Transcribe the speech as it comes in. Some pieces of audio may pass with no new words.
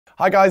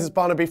Hi guys, it's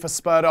Barnaby for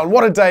Spurred On.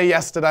 What a day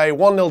yesterday,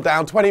 1-0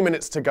 down, 20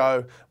 minutes to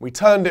go. We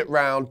turned it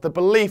round. The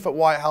belief at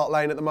White Hart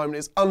Lane at the moment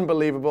is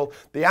unbelievable.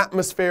 The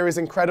atmosphere is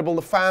incredible.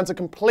 The fans are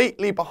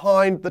completely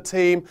behind the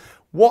team.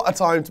 What a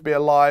time to be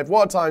alive.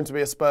 What a time to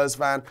be a Spurs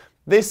fan.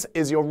 This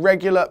is your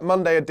regular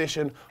Monday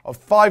edition of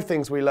 5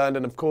 Things We Learned,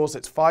 and of course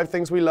it's 5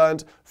 things we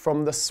learned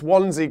from the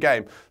Swansea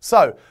game.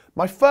 So,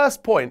 my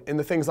first point in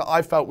the things that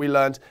I felt we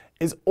learned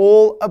is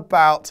all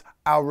about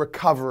our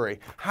recovery,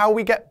 how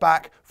we get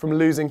back from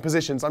losing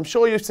positions. I'm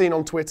sure you've seen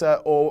on Twitter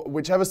or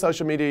whichever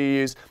social media you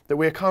use that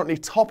we are currently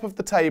top of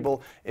the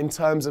table in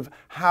terms of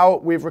how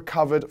we've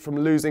recovered from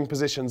losing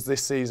positions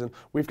this season.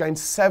 We've gained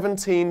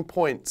 17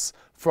 points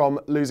from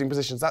losing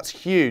positions. That's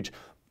huge.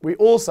 We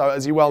also,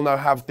 as you well know,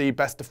 have the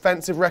best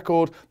defensive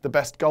record, the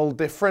best goal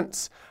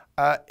difference.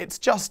 It's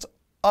just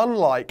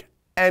unlike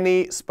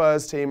any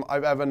Spurs team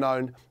I've ever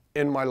known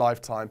in my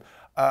lifetime.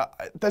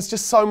 There's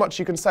just so much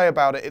you can say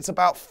about it. It's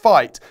about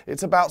fight,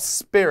 it's about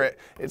spirit,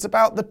 it's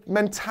about the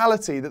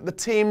mentality that the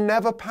team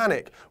never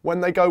panic when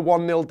they go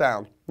 1-0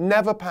 down.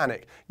 Never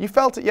panic. You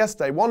felt it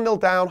yesterday, 1-0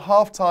 down,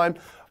 half-time,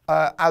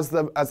 as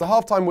the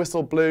half-time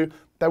whistle blew,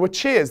 there were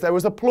cheers, there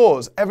was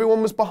applause,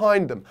 everyone was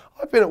behind them.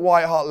 I've been at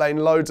White Hart Lane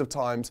loads of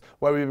times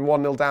where we've been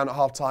 1-0 down at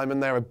half-time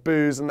and there are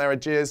boos and there are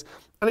jeers.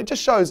 And it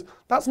just shows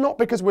that's not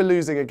because we're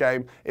losing a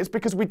game, it's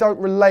because we don't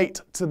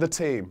relate to the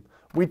team.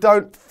 We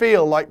don't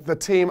feel like the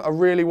team are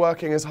really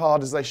working as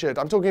hard as they should.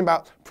 I'm talking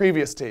about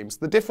previous teams.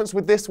 The difference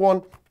with this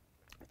one,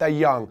 they're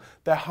young,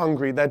 they're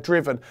hungry, they're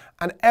driven.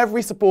 And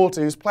every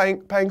supporter who's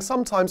paying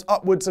sometimes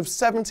upwards of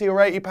 £70 or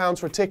 £80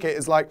 for a ticket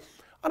is like,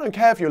 I don't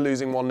care if you're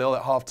losing 1-0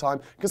 at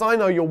half-time, because I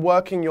know you're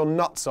working your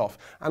nuts off.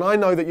 And I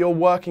know that you're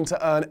working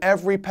to earn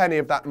every penny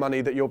of that money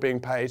that you're being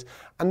paid.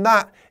 And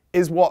that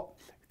is what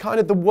kind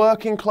of the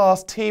working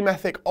class team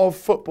ethic of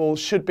football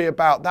should be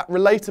about, that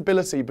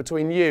relatability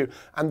between you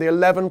and the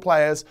 11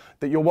 players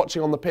that you're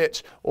watching on the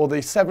pitch, or the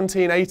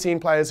 17, 18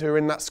 players who are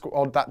in that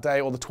squad that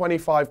day, or the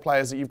 25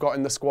 players that you've got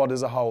in the squad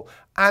as a whole,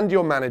 and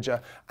your manager,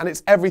 and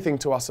it's everything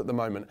to us at the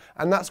moment.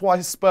 And that's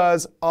why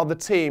Spurs are the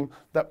team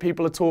that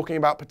people are talking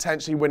about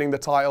potentially winning the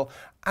title.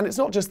 And it's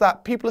not just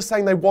that, people are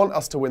saying they want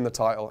us to win the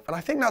title. And I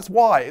think that's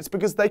why. It's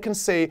because they can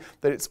see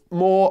that it's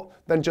more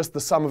than just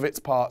the sum of its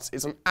parts.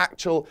 It's an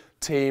actual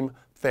team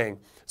thing.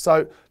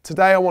 So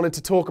today I wanted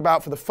to talk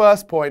about, for the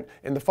first point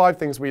in the 5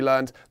 things we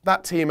learned,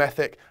 that team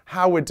ethic,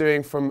 how we're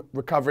doing from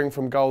recovering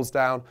from goals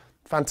down.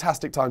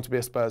 Fantastic time to be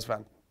a Spurs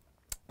fan.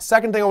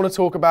 Second thing I want to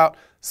talk about,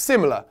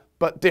 similar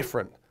but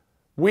different.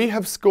 We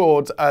have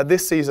scored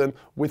this season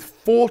with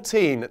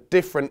 14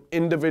 different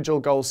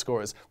individual goal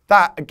scorers.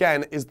 That,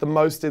 again, is the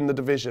most in the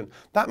division.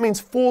 That means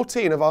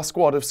 14 of our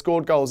squad have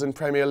scored goals in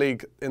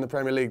the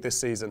Premier League this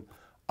season.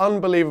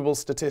 Unbelievable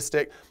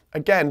statistic.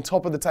 Again,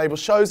 top of the table,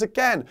 shows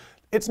again,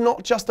 it's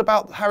not just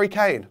about Harry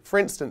Kane. For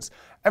instance,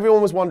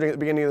 everyone was wondering at the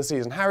beginning of the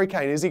season, Harry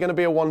Kane, is he going to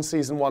be a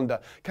one-season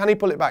wonder? Can he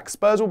pull it back?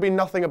 Spurs will be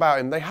nothing about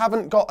him. They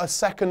haven't got a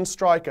second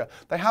striker.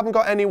 They haven't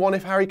got anyone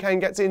if Harry Kane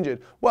gets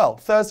injured. Well,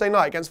 Thursday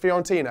night against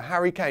Fiorentina,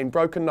 Harry Kane,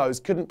 broken nose,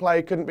 couldn't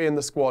play, couldn't be in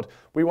the squad.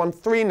 We won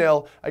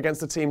 3-0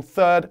 against the team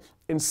third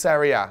in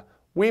Serie A.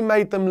 We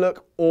made them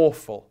look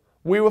awful.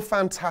 We were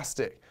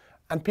fantastic.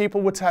 And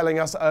people were telling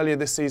us earlier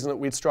this season that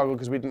we'd struggle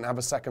because we didn't have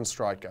a second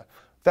striker.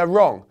 They're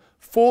wrong.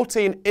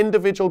 14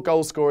 individual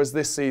goal scorers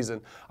this season.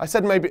 I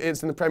said maybe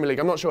it's in the Premier League.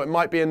 I'm not sure. It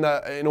might be in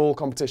all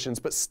competitions,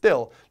 but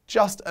still,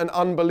 just an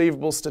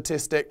unbelievable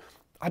statistic.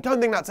 I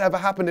don't think that's ever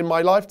happened in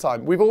my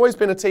lifetime. We've always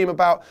been a team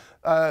about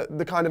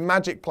the kind of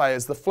magic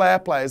players, the flair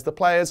players, the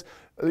players,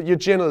 your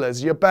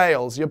Ginolers, your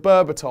Bales, your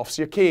Berbatovs,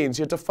 your Keanes,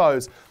 your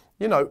Defoes.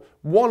 You know,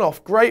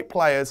 one-off great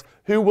players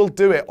who will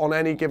do it on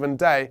any given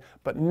day,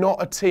 but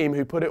not a team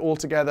who put it all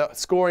together,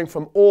 scoring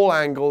from all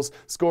angles,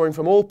 scoring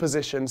from all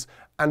positions,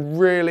 and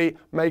really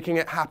making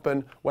it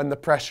happen when the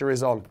pressure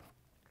is on.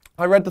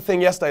 I read the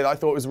thing yesterday that I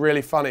thought was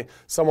really funny.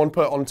 Someone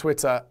put on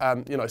Twitter,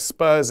 you know,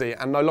 Spursy,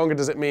 and no longer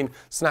does it mean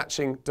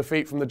snatching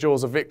defeat from the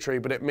jaws of victory,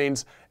 but it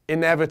means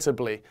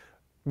inevitably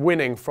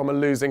winning from a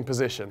losing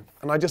position.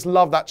 And I just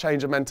love that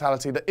change of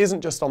mentality that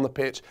isn't just on the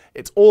pitch,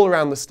 it's all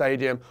around the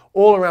stadium,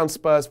 all around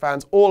Spurs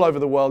fans, all over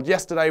the world.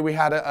 Yesterday we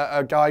had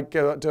a guy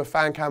do a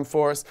fan cam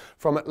for us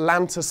from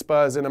Atlanta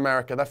Spurs in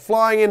America. They're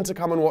flying in to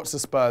come and watch the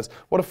Spurs.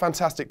 What a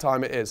fantastic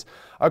time it is.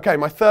 Okay,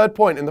 my third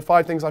point in the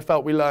 5 things I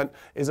felt we learned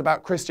is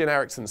about Christian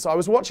Eriksen. So I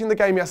was watching the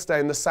game yesterday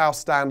in the South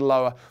Stand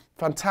lower.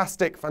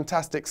 Fantastic,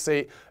 fantastic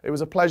seat. It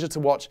was a pleasure to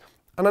watch.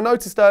 And I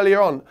noticed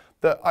earlier on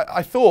that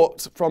I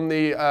thought from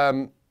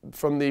the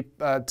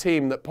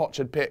team that Poch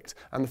had picked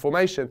and the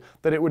formation,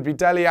 that it would be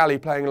Dele Alli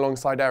playing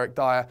alongside Eric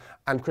Dyer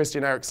and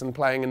Christian Eriksen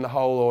playing in the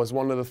hole or as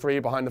one of the 3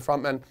 behind the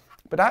front men.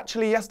 But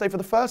actually yesterday, for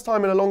the first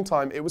time in a long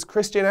time, it was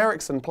Christian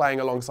Eriksen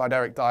playing alongside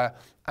Eric Dyer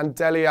and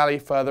Dele Alli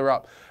further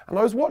up. And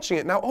I was watching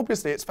it. Now,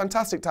 obviously, it's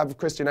fantastic to have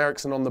Christian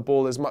Eriksen on the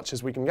ball as much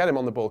as we can get him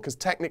on the ball, because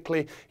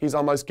technically he's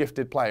our most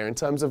gifted player. In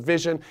terms of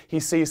vision, he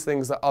sees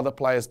things that other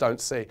players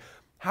don't see.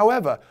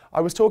 However,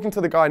 I was talking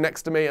to the guy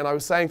next to me and I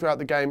was saying throughout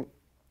the game,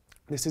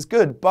 this is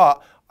good,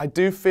 but I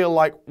do feel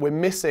like we're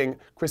missing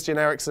Christian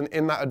Eriksen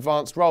in that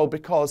advanced role,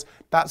 because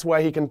that's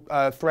where he can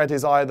thread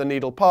his eye of the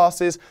needle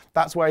passes.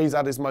 That's where he's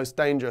at his most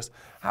dangerous.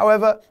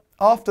 However,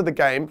 after the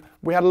game,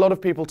 we had a lot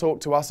of people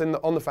talk to us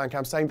on the fan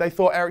cam saying they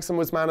thought Eriksen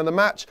was man of the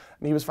match,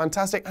 and he was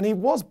fantastic, and he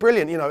was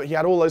brilliant. You know, he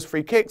had all those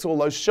free kicks, all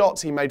those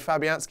shots. He made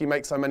Fabianski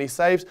make so many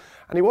saves,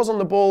 and he was on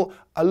the ball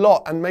a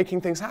lot and making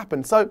things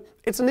happen. So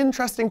it's an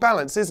interesting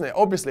balance, isn't it?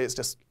 Obviously, it's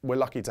just we're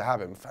lucky to have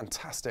him.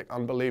 Fantastic,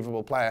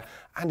 unbelievable player,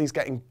 and he's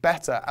getting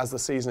better as the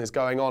season is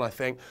going on, I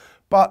think.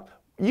 But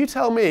you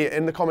tell me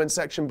in the comments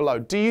section below,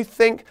 do you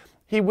think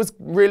he was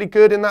really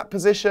good in that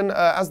position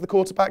as the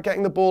quarterback,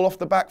 getting the ball off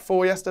the back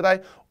four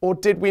yesterday, or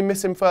did we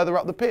miss him further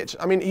up the pitch?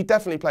 I mean, he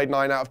definitely played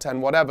 9 out of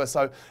 10, whatever,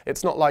 so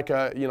it's not like,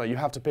 you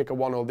have to pick a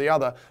one or the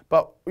other.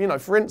 But,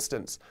 for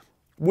instance,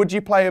 would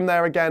you play him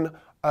there again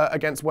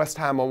against West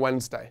Ham on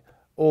Wednesday,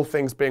 all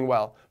things being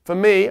well? For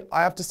me,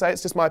 I have to say,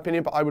 it's just my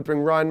opinion, but I would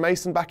bring Ryan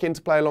Mason back in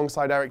to play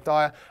alongside Eric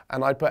Dyer,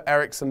 and I'd put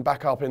Eriksen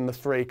back up in the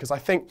 3, because I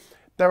think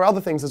there are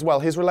other things as well.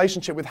 His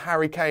relationship with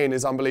Harry Kane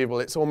is unbelievable.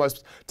 It's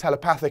almost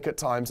telepathic at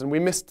times, and we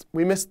missed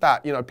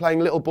that, playing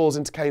little balls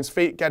into Kane's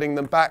feet, getting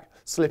them back,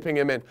 slipping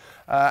him in.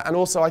 And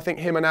also I think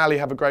him and Ali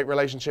have a great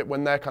relationship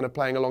when they're kind of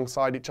playing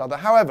alongside each other.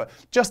 However,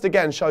 just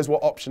again shows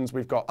what options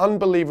we've got.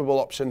 Unbelievable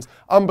options,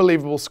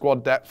 unbelievable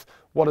squad depth.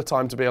 What a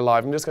time to be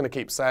alive. I'm just going to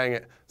keep saying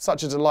it.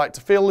 Such a delight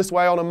to feel this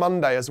way on a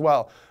Monday as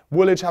well.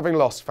 Woolwich having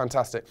lost,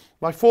 fantastic.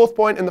 My 4th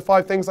point in the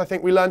 5 things I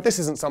think we learned, this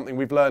isn't something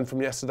we've learned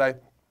from yesterday,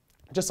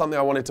 just something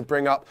I wanted to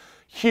bring up.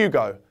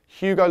 Hugo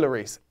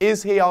Lloris,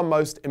 is he our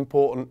most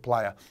important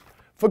player?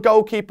 For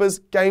goalkeepers,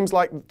 games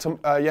like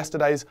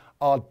yesterday's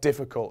are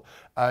difficult.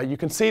 You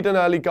concede an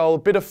early goal, a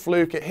bit of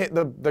fluke, it hit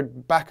the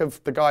back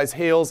of the guy's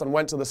heels and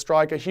went to the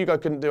striker. Hugo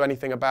couldn't do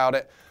anything about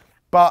it.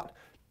 But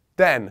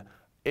then,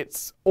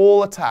 it's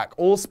all attack,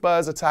 all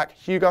Spurs attack.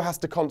 Hugo has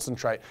to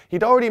concentrate.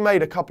 He'd already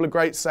made a couple of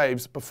great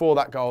saves before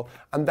that goal,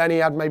 and then he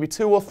had maybe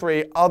 2 or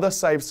 3 other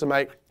saves to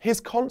make. His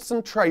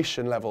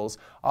concentration levels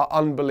are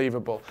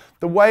unbelievable.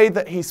 The way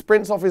that he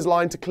sprints off his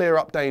line to clear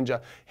up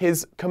danger,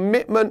 his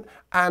commitment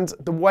and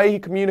the way he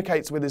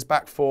communicates with his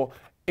back four,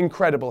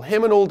 incredible.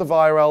 Him and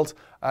Alderweireld,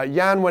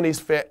 Jan when he's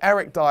fit,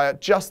 Eric Dyer,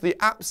 just the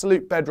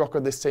absolute bedrock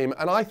of this team.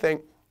 And I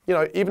think,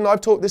 even though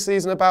I've talked this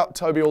season about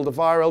Toby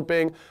Alderweireld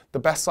being the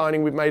best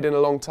signing we've made in a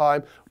long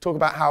time, we talk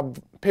about how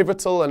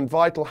pivotal and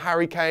vital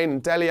Harry Kane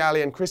and Dele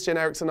Alli and Christian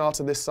Eriksen are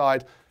to this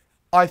side.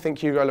 I think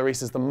Hugo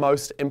Lloris is the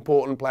most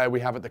important player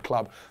we have at the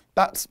club.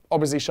 That's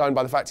obviously shown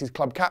by the fact he's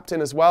club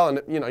captain as well, and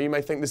you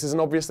may think this is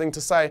an obvious thing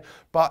to say,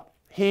 but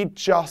he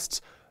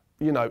just,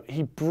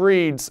 he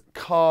breeds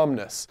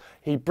calmness.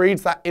 He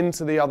breeds that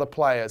into the other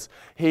players.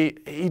 He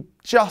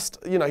just,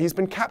 he's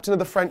been captain of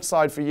the French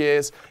side for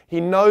years. He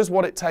knows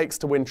what it takes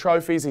to win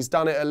trophies. He's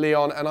done it at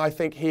Lyon, and I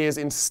think he is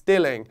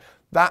instilling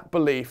that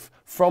belief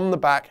from the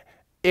back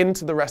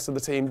into the rest of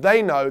the team.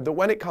 They know that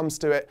when it comes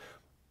to it,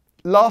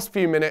 last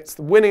few minutes,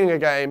 winning a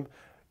game,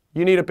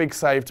 you need a big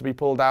save to be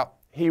pulled out.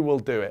 He will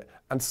do it.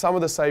 And some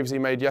of the saves he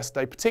made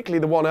yesterday, particularly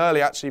the one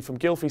early actually from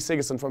Gylfi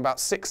Sigurdsson from about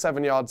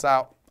 6-7 yards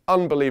out,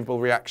 unbelievable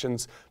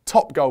reactions.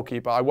 Top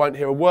goalkeeper. I won't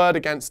hear a word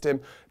against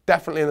him.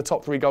 Definitely in the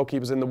top 3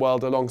 goalkeepers in the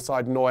world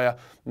alongside Neuer,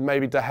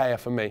 maybe De Gea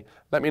for me.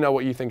 Let me know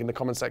what you think in the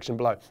comment section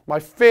below. My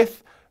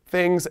 5th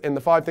things in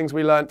the 5 things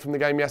we learnt from the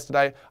game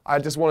yesterday, I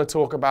just want to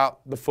talk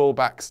about the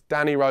fullbacks,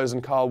 Danny Rose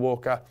and Kyle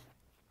Walker.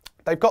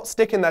 They've got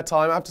stick in their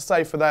time, I have to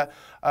say, for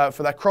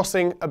their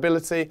crossing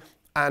ability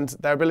and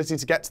their ability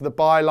to get to the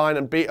byline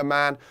and beat a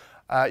man.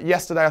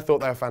 Yesterday, I thought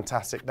they were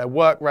fantastic. Their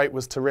work rate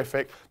was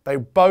terrific. They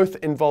were both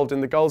involved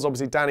in the goals.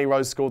 Obviously, Danny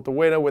Rose scored the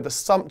winner with a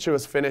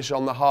sumptuous finish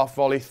on the half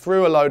volley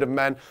through a load of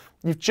men.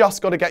 You've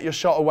just got to get your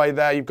shot away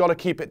there. You've got to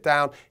keep it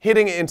down.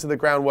 Hitting it into the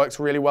ground works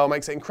really well,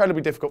 makes it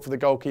incredibly difficult for the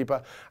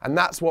goalkeeper, and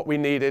that's what we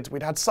needed.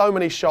 We'd had so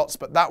many shots,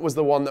 but that was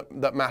the one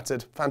that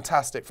mattered.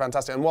 Fantastic,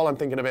 fantastic. And while I'm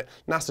thinking of it,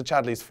 Nacer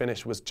Chadli's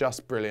finish was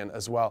just brilliant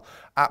as well.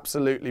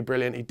 Absolutely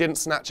brilliant. He didn't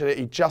snatch at it.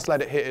 He just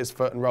let it hit his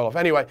foot and roll off.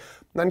 Anyway,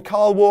 then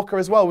Kyle Walker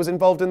as well was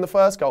involved in the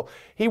first goal.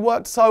 He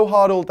worked so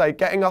hard all day,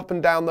 getting up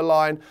and down the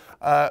line,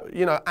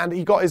 and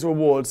he got his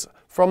rewards.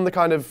 From the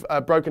kind of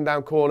broken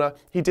down corner,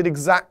 he did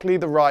exactly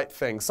the right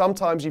thing.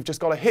 Sometimes you've just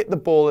got to hit the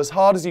ball as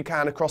hard as you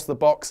can across the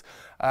box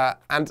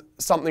and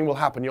something will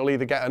happen. You'll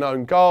either get an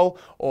own goal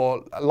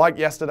or, like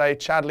yesterday,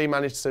 Chadli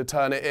managed to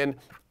turn it in.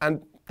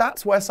 And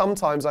that's where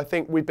sometimes I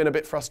think we've been a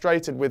bit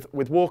frustrated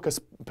with Walker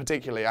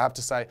particularly, I have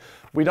to say.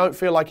 We don't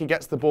feel like he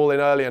gets the ball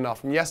in early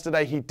enough. And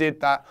yesterday he did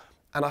that,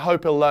 and I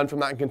hope he'll learn from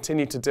that and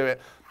continue to do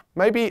it.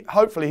 Maybe,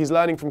 hopefully, he's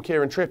learning from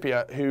Kieran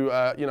Trippier, who,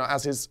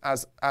 as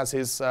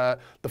the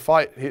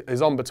fight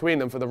is on between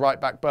them for the right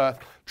back berth,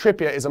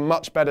 Trippier is a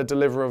much better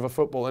deliverer of a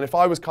football. And if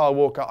I was Kyle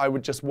Walker, I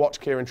would just watch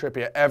Kieran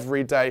Trippier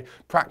every day,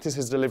 practice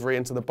his delivery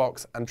into the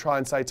box and try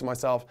and say to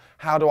myself,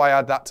 how do I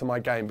add that to my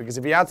game? Because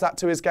if he adds that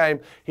to his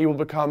game, he will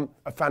become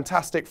a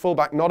fantastic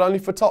fullback, not only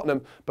for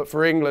Tottenham, but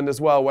for England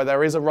as well, where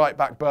there is a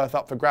right-back berth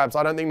up for grabs.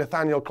 I don't think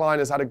Nathaniel Klein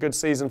has had a good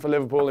season for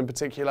Liverpool in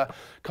particular.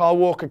 Kyle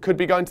Walker could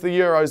be going to the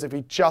Euros if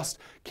he just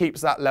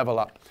keeps that level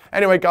up.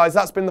 Anyway, guys,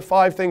 that's been the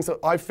 5 things that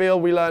I feel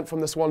we learned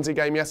from the Swansea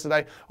game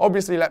yesterday.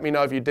 Obviously, let me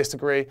know if you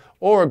disagree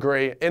or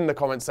agree in the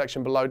comments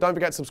section below. Don't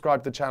forget to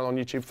subscribe to the channel on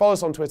YouTube. Follow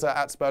us on Twitter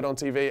at Spurred On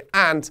TV,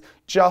 and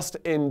just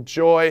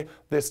enjoy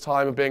this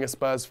time of being a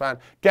Spurs fan.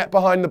 Get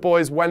behind the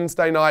boys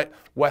Wednesday night,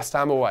 West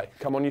Ham away.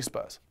 Come on, you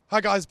Spurs. Hi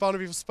guys,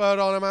 Barnaby from Spurred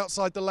On. I'm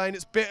outside the lane.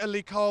 It's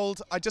bitterly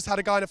cold. I just had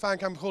a guy in a fan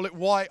cam call it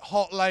white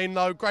hot lane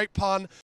though. Great pun.